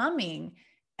becoming.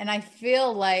 And I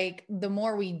feel like the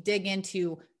more we dig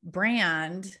into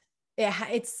brand,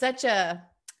 it's such a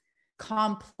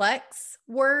complex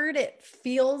word. It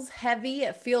feels heavy.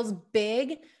 It feels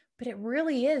big, but it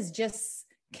really is just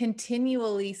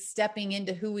continually stepping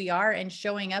into who we are and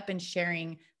showing up and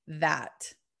sharing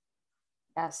that.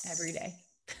 Yes. Every day.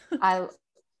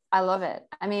 I love it.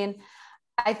 I mean,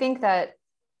 I think that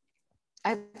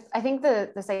I think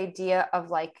this idea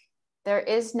of like, there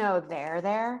is no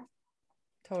there.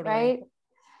 Totally. Right.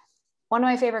 One of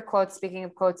my favorite quotes, speaking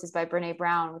of quotes, is by Brene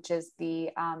Brown, which is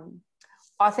the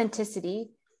authenticity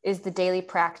is the daily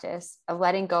practice of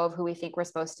letting go of who we think we're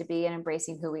supposed to be and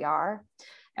embracing who we are.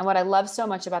 And what I love so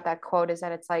much about that quote is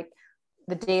that it's like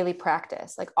the daily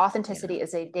practice. Like authenticity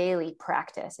is a daily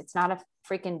practice. It's not a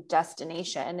freaking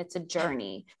destination. It's a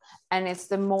journey. And it's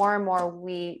the more and more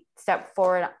we step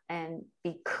forward and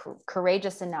be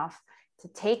courageous enough to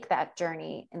take that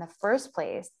journey in the first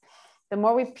place, the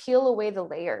more we peel away the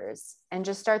layers and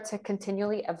just start to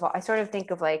continually evolve. I sort of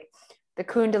think of like the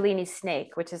Kundalini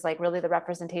snake, which is like really the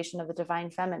representation of the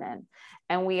divine feminine.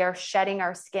 And we are shedding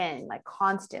our skin like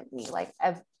constantly,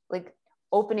 like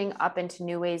opening up into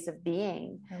new ways of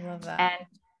being. I love that. And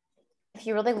if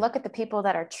you really look at the people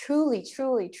that are truly,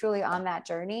 truly, truly on that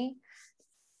journey,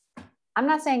 I'm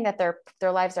not saying that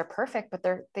their lives are perfect, but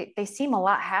they seem a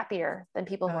lot happier than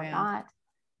people who are not.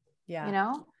 Yeah. You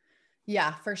know?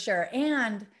 Yeah, for sure.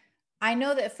 And I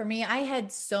know that for me, I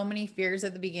had so many fears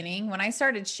at the beginning when I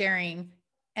started sharing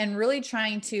and really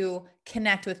trying to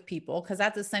connect with people, because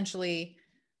that's essentially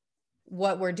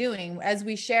what we're doing. As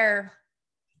we share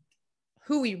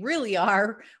who we really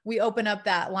are, we open up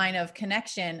that line of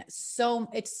connection. So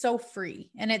it's so free.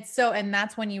 And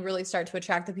that's when you really start to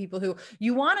attract the people who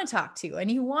you want to talk to and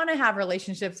you want to have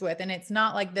relationships with. And it's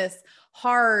not like this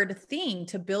hard thing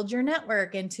to build your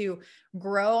network and to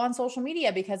grow on social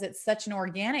media, because it's such an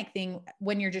organic thing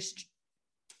when you're just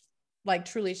like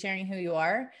truly sharing who you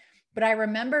are. But I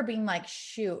remember being like,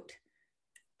 shoot,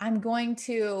 I'm going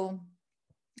to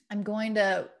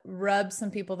rub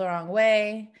some people the wrong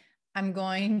way. I'm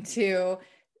going to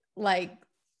like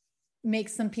make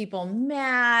some people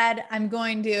mad.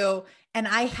 And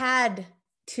I had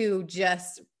to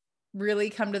just really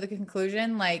come to the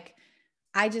conclusion, like,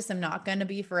 I just am not going to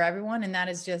be for everyone. And that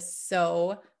is just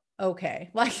so okay.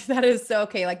 Like, that is so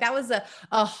okay. Like, that was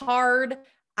a hard,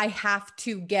 I have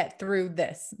to get through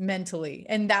this mentally.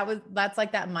 And that's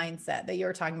like that mindset that you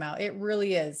were talking about. It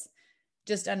really is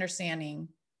just understanding.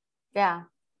 Yeah.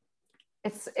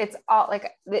 It's all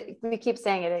like, we keep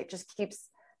saying it. It just keeps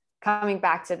coming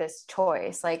back to this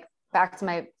choice, like back to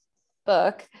my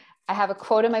book. I have a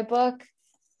quote in my book,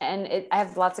 and I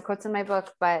have lots of quotes in my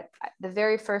book, but the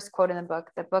very first quote in the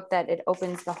book that it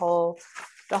opens the whole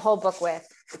book with,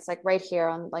 it's like right here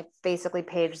on like basically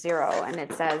page 0. And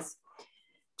it says,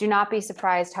 do not be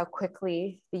surprised how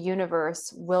quickly the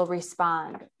universe will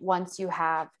respond once you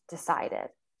have decided.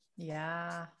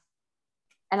 Yeah.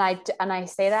 And I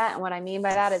say that, and what I mean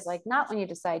by that is like, not when you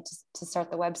decide to start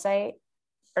the website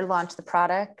or launch the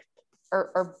product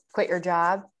or quit your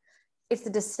job. It's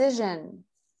the decision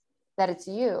that it's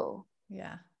you.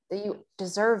 Yeah. That you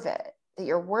deserve it, that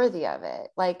you're worthy of it.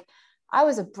 Like, I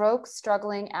was a broke,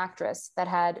 struggling actress that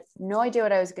had no idea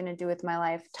what I was going to do with my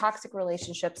life, toxic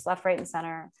relationships, left, right, and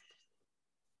center.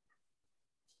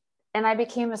 And I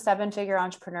became a 7-figure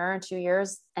entrepreneur in 2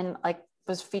 years and like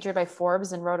was featured by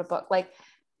Forbes and wrote a book. Like,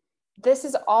 this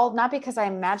is all not because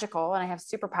I'm magical and I have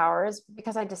superpowers,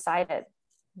 because I decided,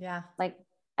 Yeah, like,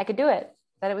 I could do it,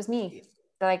 that it was me,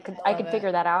 that I could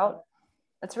figure that out.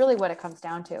 That's really what it comes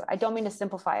down to. I don't mean to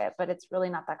simplify it, but it's really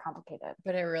not that complicated.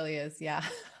 But it really is. Yeah.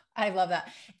 I love that.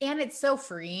 And it's so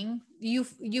freeing.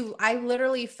 I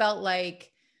literally felt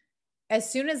like as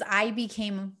soon as I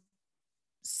became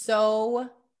so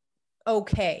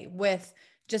okay with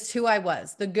just who I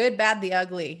was, the good, bad, the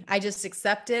ugly, I just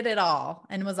accepted it all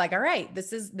and was like, all right,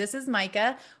 this is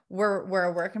Micah. We're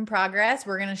a work in progress.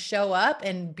 We're going to show up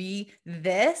and be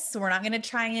this. We're not going to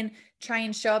try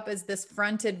and show up as this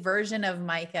fronted version of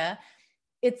Micah.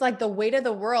 It's like the weight of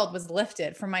the world was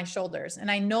lifted from my shoulders. And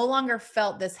I no longer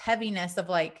felt this heaviness of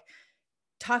like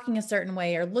talking a certain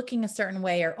way or looking a certain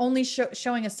way or only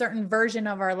showing a certain version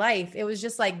of our life. It was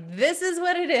just like, this is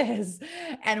what it is.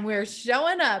 And we're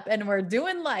showing up and we're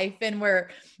doing life and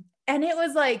it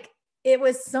was like, it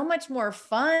was so much more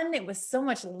fun. It was so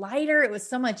much lighter. It was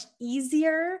so much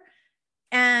easier.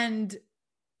 And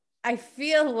I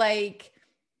feel like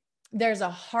there's a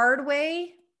hard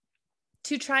way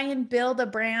to try and build a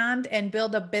brand and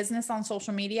build a business on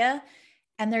social media.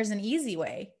 And there's an easy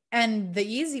way. And the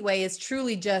easy way is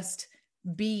truly just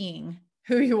being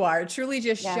who you are, truly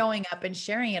just showing up and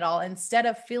sharing it all instead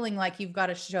of feeling like you've got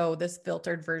to show this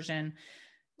filtered version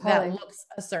that looks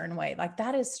a certain way. Like,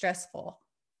 that is stressful.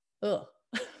 Ugh.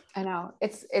 I know.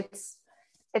 It's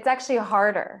actually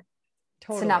harder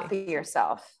to not be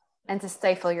yourself and to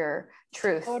stifle your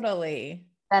truth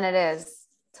than it is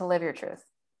to live your truth.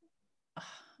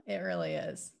 It really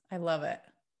is. I love it.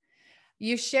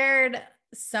 You shared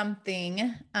something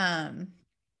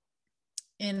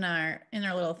in our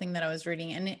little thing that I was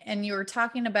reading, and you were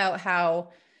talking about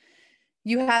how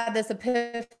you had this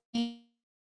epiphany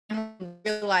and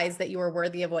realized that you were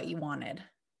worthy of what you wanted.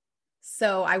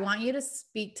 So I want you to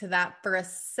speak to that for a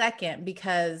second,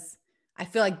 because I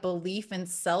feel like belief in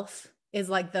self is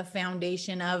like the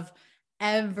foundation of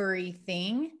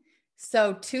everything.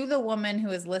 So to the woman who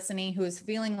is listening, who is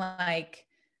feeling like,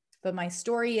 but my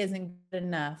story isn't good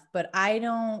enough, but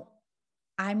I'm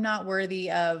not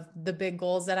worthy of the big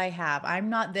goals that I have. I'm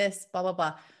not this, blah, blah,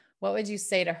 blah. What would you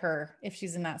say to her if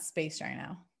she's in that space right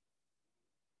now?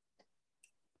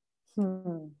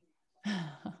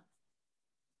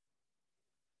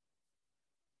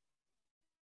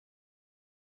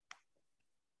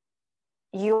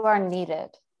 You are needed.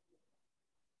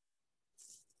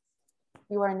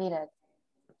 You are needed.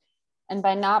 And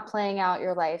by not playing out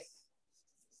your life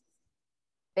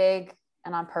big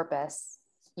and on purpose,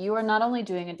 you are not only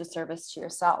doing a disservice to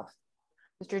yourself,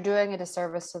 but you're doing a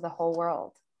disservice to the whole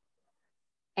world.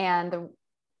 And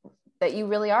that you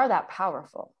really are that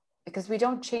powerful, because we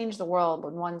don't change the world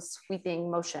in one sweeping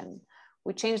motion.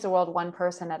 We change the world one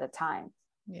person at a time.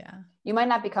 Yeah. You might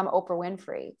not become Oprah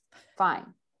Winfrey,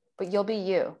 fine, but you'll be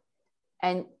you.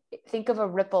 And think of a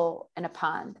ripple in a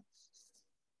pond.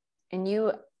 And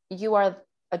you are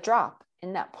a drop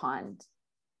in that pond.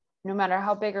 No matter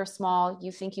how big or small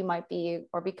you think you might be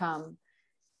or become,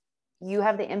 you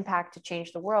have the impact to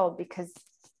change the world because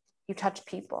you touch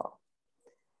people.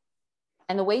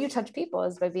 And the way you touch people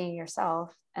is by being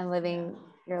yourself and living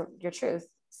your truth.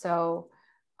 So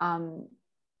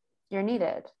you're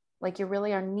needed. Like, you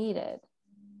really are needed.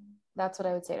 That's what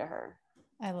I would say to her.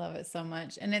 I love it so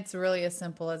much. And it's really as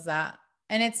simple as that.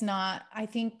 And it's not, I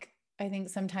think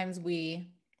sometimes we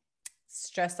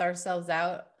stress ourselves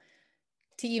out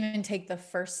to even take the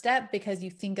first step, because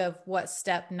you think of what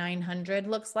step 900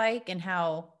 looks like and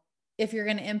how, if you're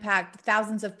going to impact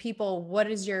thousands of people, what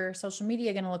is your social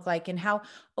media going to look like, and how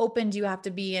open do you have to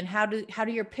be, and how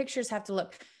do your pictures have to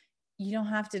look? You don't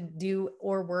have to do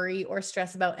or worry or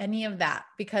stress about any of that,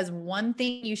 because one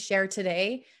thing you share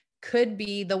today could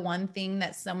be the one thing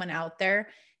that someone out there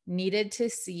needed to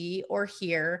see or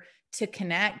hear, to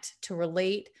connect, to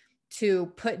relate, to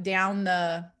put down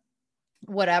the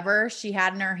whatever she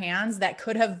had in her hands that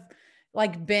could have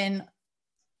like been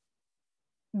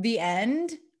the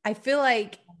end. I feel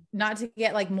like, not to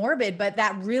get like morbid, but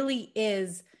that really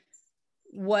is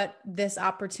what this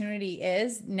opportunity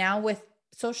is now with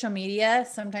social media.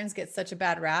 Sometimes gets such a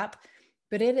bad rap,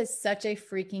 but it is such a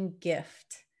freaking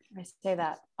gift. I say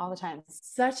that all the time.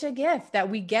 Such a gift that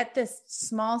we get this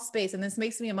small space. And this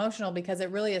makes me emotional because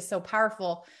it really is so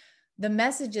powerful. The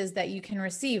messages that you can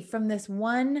receive from this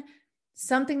one,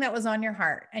 something that was on your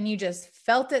heart and you just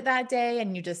felt it that day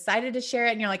and you decided to share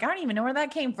it. And you're like, I don't even know where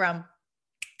that came from.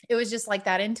 It was just like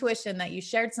that intuition that you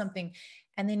shared something.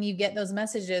 And then you get those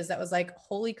messages that was like,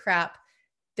 holy crap,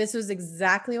 this was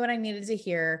exactly what I needed to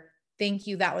hear. Thank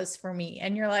you. That was for me.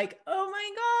 And you're like, oh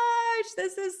my gosh,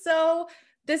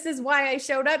 this is why I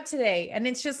showed up today. And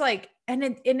it's just like, and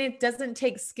it doesn't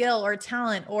take skill or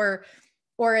talent or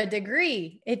a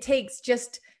degree. It takes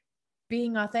just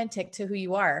being authentic to who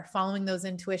you are, following those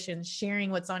intuitions,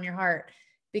 sharing what's on your heart,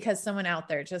 because someone out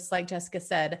there, just like Jessica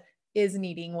said, is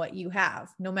needing what you have,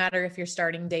 no matter if you're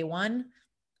starting day 1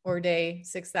 or day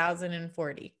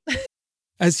 6,040.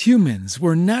 As humans,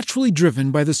 we're naturally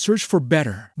driven by the search for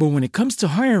better. But when it comes to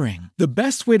hiring, the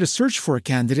best way to search for a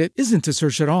candidate isn't to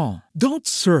search at all. Don't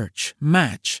search,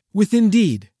 match with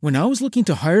Indeed. When I was looking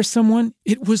to hire someone,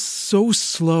 it was so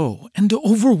slow and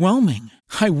overwhelming.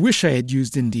 I wish I had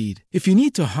used Indeed. If you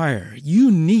need to hire,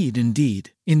 you need Indeed.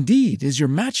 Indeed is your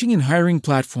matching and hiring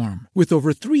platform with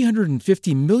over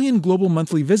 350 million global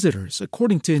monthly visitors,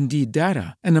 according to Indeed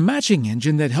data, and a matching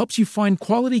engine that helps you find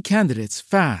quality candidates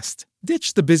fast.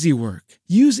 Ditch the busy work.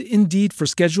 Use Indeed for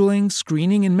scheduling,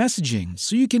 screening, and messaging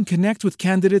so you can connect with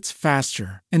candidates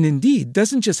faster. And Indeed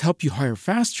doesn't just help you hire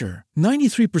faster.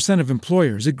 93% of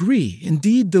employers agree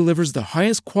Indeed delivers the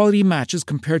highest quality matches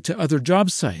compared to other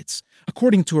job sites,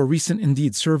 according to a recent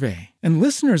Indeed survey. And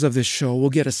listeners of this show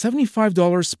will get a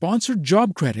 $75 sponsored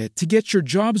job credit to get your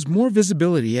jobs more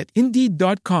visibility at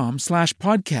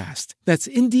Indeed.com/podcast. That's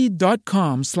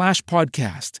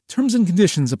Indeed.com/podcast. Terms and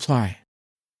conditions apply.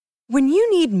 When you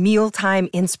need mealtime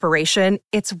inspiration,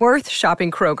 it's worth shopping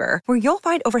Kroger, where you'll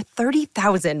find over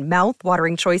 30,000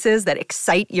 mouth-watering choices that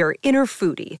excite your inner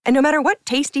foodie. And no matter what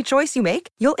tasty choice you make,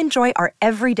 you'll enjoy our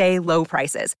everyday low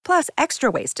prices, plus extra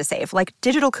ways to save, like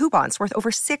digital coupons worth over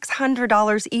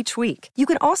 $600 each week. You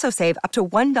can also save up to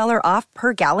 $1 off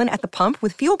per gallon at the pump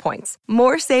with fuel points.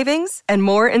 More savings and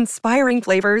more inspiring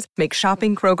flavors make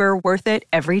shopping Kroger worth it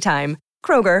every time.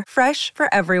 Kroger, fresh for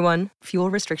everyone.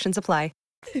 Fuel restrictions apply.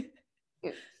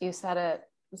 You said it.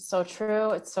 It's so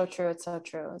true. It's so true. It's so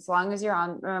true. As long as you're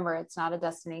on, remember, it's not a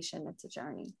destination, it's a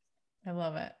journey. I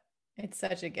love it. It's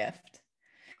such a gift.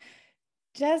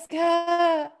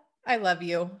 Jessica, I love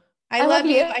you. I love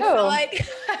you.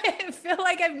 I feel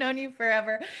like I've known you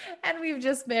forever and we've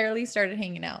just barely started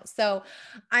hanging out. So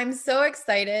I'm so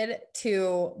excited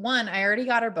to, one, I already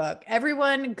got her book.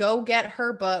 Everyone go get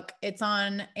her book. It's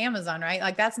on Amazon, right?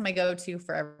 Like that's my go-to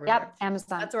for everyone. Yep.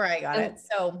 Amazon. That's where I got it.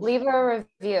 So leave her a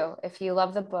review if you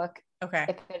love the book. Okay.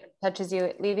 If it touches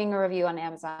you, leaving a review on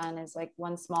Amazon is like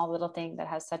one small little thing that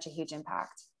has such a huge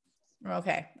impact.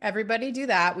 Okay. Everybody do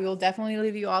that. We will definitely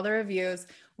leave you all the reviews.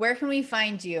 Where can we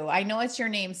find you? I know it's your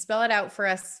name. Spell it out for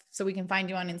us so we can find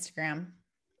you on Instagram.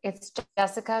 It's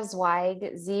Jessica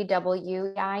Zweig,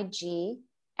 ZWEIG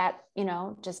at,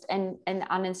 just, and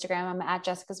on Instagram, I'm at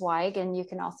Jessica Zweig. And you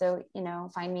can also,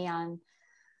 find me on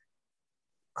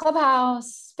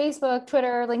Clubhouse, Facebook,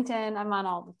 Twitter, LinkedIn. I'm on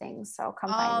all the things. So come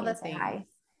find me and say hi.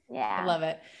 Yeah. I love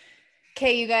it.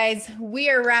 Okay, you guys, we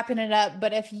are wrapping it up,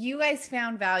 but if you guys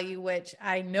found value, which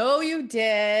I know you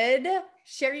did,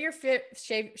 share your favorite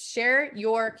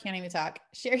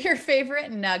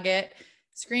nugget,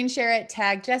 screen share it,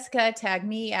 tag Jessica, tag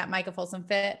me at Micah Folsom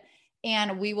Fit,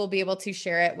 and we will be able to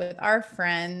share it with our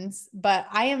friends. But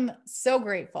I am so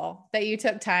grateful that you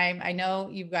took time. I know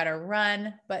you've got to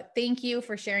run, but thank you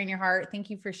for sharing your heart. Thank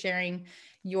you for sharing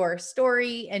your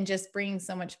story and just bringing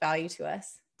so much value to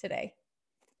us today.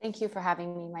 Thank you for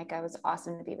having me, Micah. It was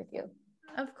awesome to be with you.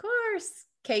 Of course.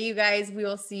 Okay, you guys, we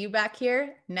will see you back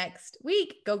here next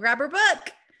week. Go grab her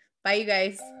book. Bye, you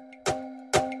guys.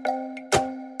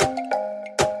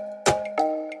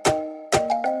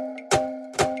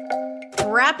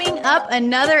 Wrapping up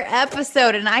another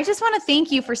episode, and I just want to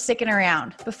thank you for sticking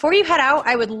around. Before you head out,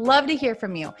 I would love to hear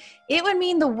from you. It would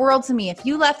mean the world to me if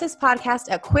you left this podcast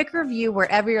a quick review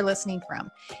wherever you're listening from.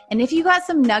 And if you got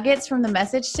some nuggets from the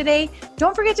message today,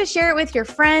 don't forget to share it with your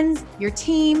friends, your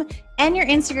team, and your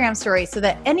Instagram story so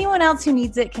that anyone else who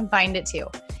needs it can find it too.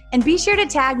 And be sure to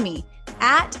tag me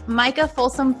at Micah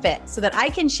Folsom Fit so that I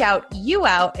can shout you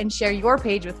out and share your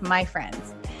page with my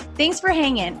friends. Thanks for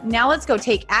hanging. Now let's go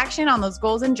take action on those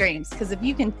goals and dreams, because if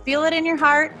you can feel it in your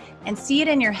heart and see it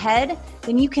in your head,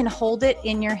 then you can hold it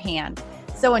in your hand.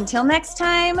 So until next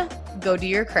time, go do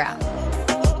your crap.